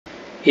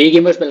Hey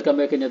gamers, welcome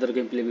back in other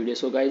game play video.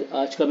 So guys,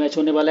 आज का match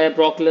होने वाला है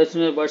ब्रॉक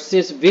लेसनर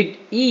वर्सेस विग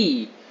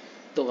ई।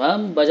 तो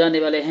हम बजाने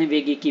वाले हैं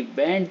विग ई की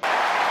बैंड।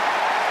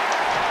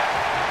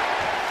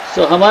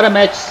 सो हमारा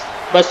मैच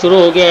बस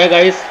शुरू हो गया है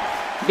गाइस।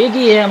 विग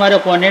ई है हमारे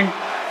ओपोनेंट।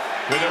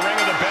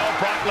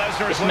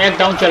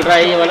 स्मैकडाउन चल रहा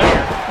है ये वाला।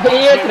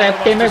 एक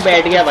रैप्टे में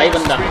बैठ गया भाई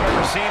बंदा।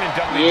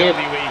 ये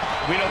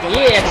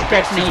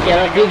एक्सपेक्ट नहीं किया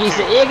था विग ई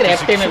से, एक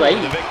रैप्टे में भाई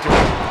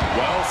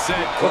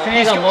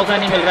उठने का मौका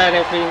नहीं मिल रहा है।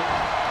 रेफरी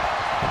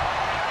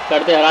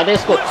करते हरा दे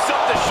इसको।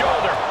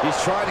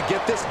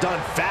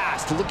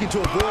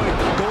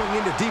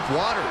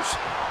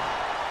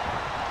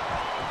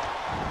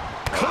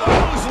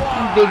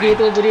 विग ई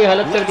तो बुरी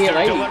हालत कर दी है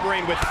भाई।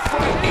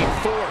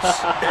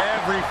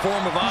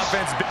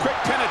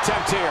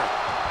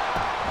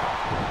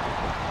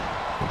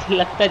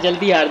 लगता है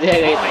जल्दी हार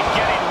जाएगा।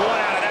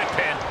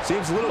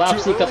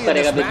 वापसी कब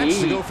करेगा विग ई?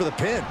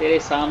 तेरे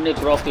सामने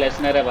ब्रॉक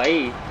लेसनर है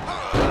भाई।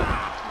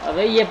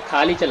 अबे ये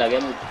खाली चला गया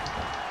मुझे।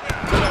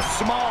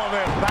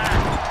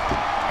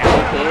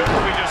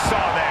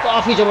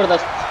 काफी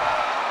जबरदस्त।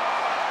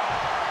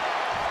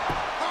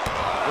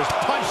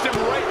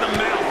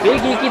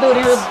 विग ई की तो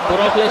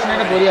ब्रॉक लेसनर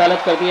ने बुरी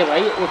हालत कर दी है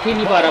भाई। उठ ही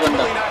नहीं पा रहा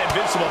बंदा।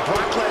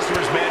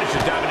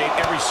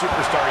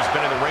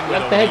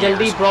 लगता है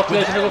जल्दी ब्रॉक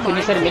लेसनर को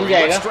फिनिशर मिल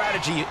जाएगा।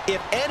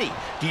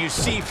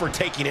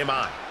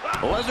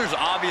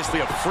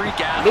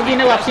 विग ई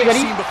ने वापसी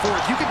करी।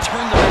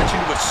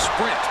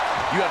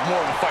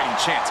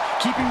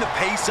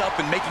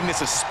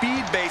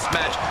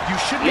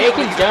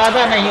 लेकिन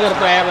ज्यादा नहीं कर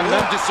पाया बंदा।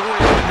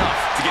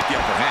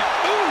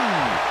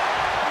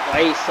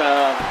 भाई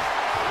साहब,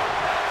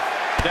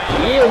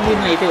 ये उम्मीद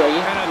नहीं थी भाई।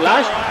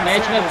 लास्ट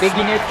मैच में विग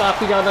ई ने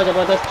काफी ज्यादा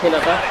जबरदस्त खेला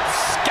था,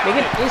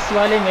 लेकिन इस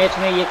वाले मैच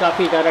में ये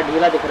काफी ज्यादा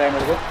ढीला दिख रहा है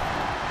मेरे को।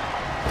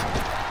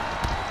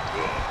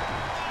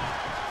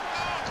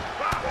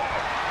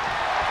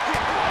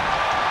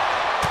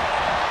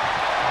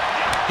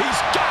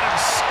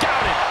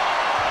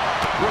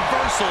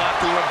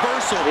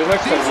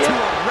 रिवर्स कर दिया।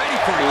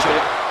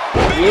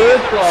 ये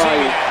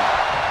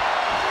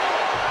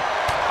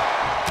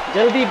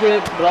जल्दी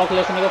ब्रॉक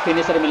लेसनर को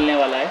फिनिशर मिलने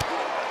वाला है।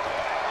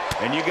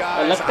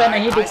 और लगता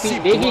नहीं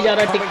विग ई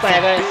ज्यादा टिक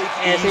पाएगा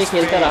ऐसे ही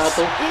खेलता रहा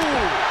तो।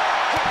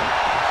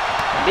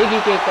 विग ई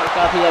के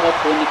काफी ज्यादा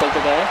खून निकल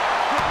चुका है।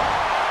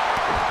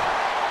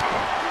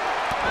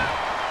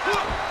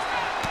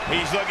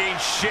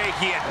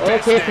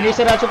 ओके,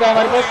 फिनिशर आ चुका है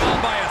हमारे पास।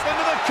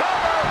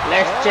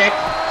 लेट्स चेक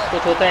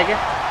कुछ होता है क्या?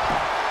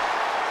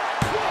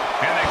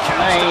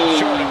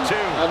 नहीं,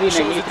 अभी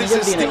नहीं, इतनी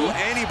जल्दी नहीं।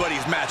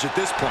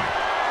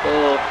 तो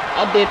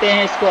अब देते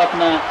हैं इसको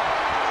अपना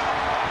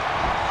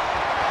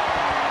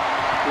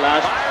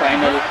लास्ट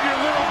फाइनल।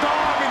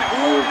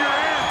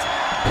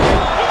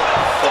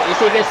 तो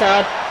इसी के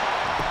साथ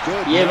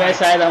ये मैच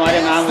शायद हमारे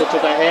नाम हो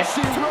चुका है।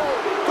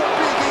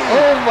 ओ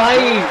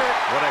भाई,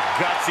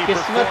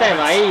 किस्मत है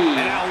भाई,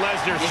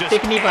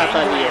 टिक नहीं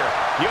पाता भी है।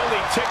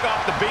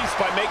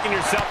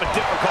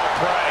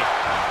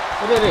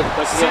 अरे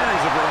बच गया।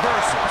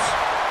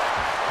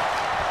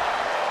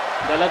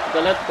 गलत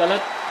गलत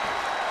गलत।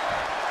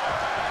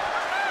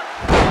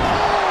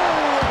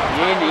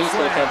 ये नहीं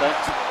सोचा था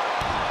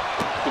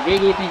कि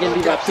विग ई इतनी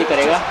जल्दी वापसी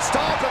करेगा।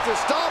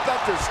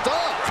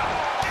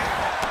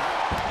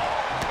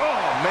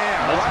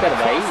 बच कर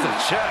भाई,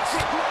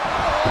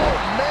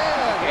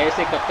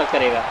 ऐसे कब तक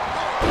करेगा?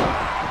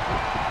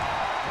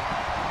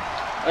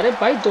 अरे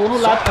भाई, दोनों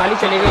लात खाली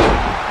चले गए।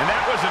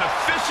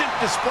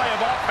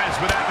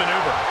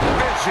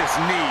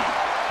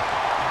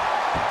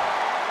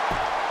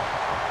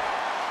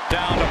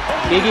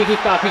 विग ई की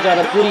काफी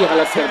ज्यादा बुरी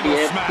हालत कर दी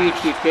है पीट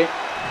पीट के।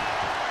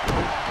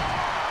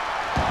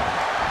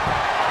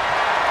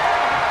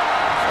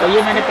 और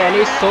ये मैंने पहले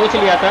ही सोच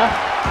लिया था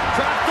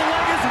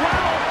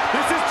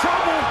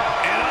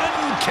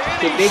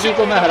कि विग ई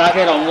को मैं हरा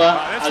के रहूंगा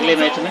अगले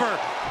मैच में।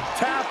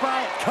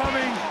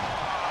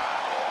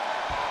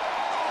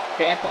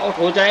 टैप आउट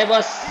हो जाए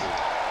बस।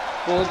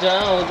 हो जा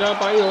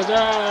भाई, हो जा।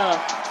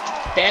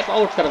 टैप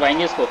आउट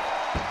करवाएंगे इसको।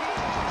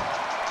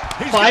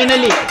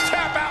 फाइनली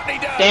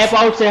टैप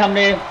आउट से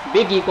हमने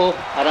विग ई को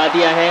हरा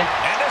दिया है।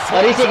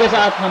 और इसी के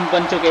साथ हम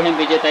बन चुके हैं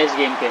विजेता इस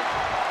गेम के।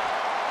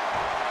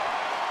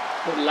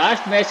 तो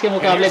लास्ट मैच के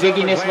मुकाबले विग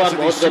ई ने इस बार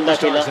बहुत गंदा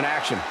खेला।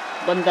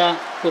 बंदा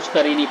कुछ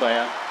कर ही नहीं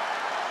पाया।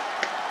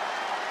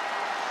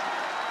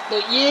 तो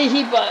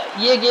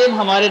ये गेम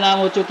हमारे नाम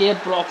हो चुकी है,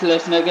 ब्रॉक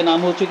लेसनर के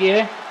नाम हो चुकी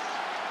है।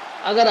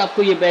 अगर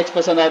आपको ये मैच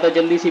पसंद आता है,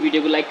 जल्दी से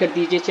वीडियो को लाइक कर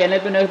दीजिए। चैनल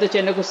पे नए हो तो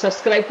चैनल को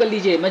सब्सक्राइब कर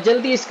लीजिए। मैं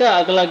जल्दी इसका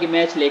अगला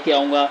मैच लेके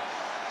आऊँगा।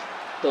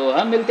 तो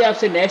हम मिलते हैं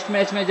आपसे नेक्स्ट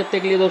मैच में। जब तक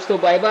के लिए दोस्तों,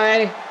 bye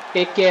bye,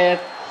 take care.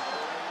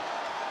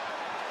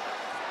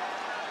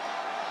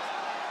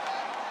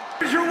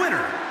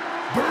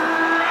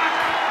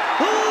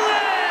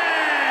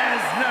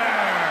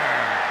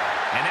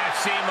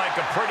 Seemed like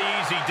a pretty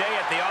easy day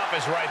at the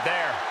office right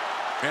there.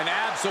 An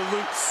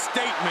absolute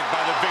statement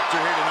by the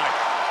victor here tonight.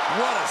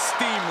 What a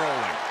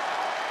steamrolling.